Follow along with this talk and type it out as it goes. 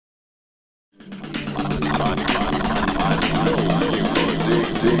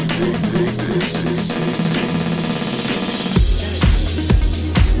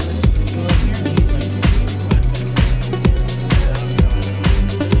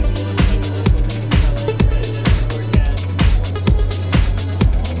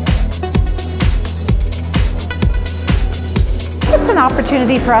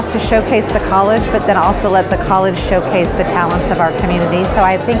opportunity for us to showcase the college, but then also let the college showcase the talents of our community. So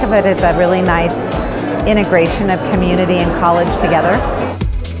I think of it as a really nice integration of community and college together.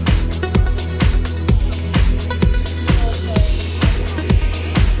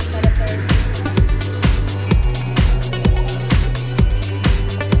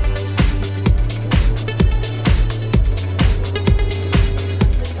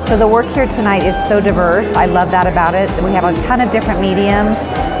 So the work here tonight is so diverse. I love that about it. We have a ton of different mediums,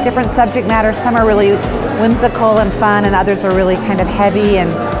 different subject matters. Some are really whimsical and fun, and others are really kind of heavy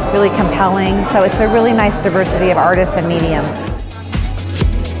and really compelling. So it's a really nice diversity of artists and medium.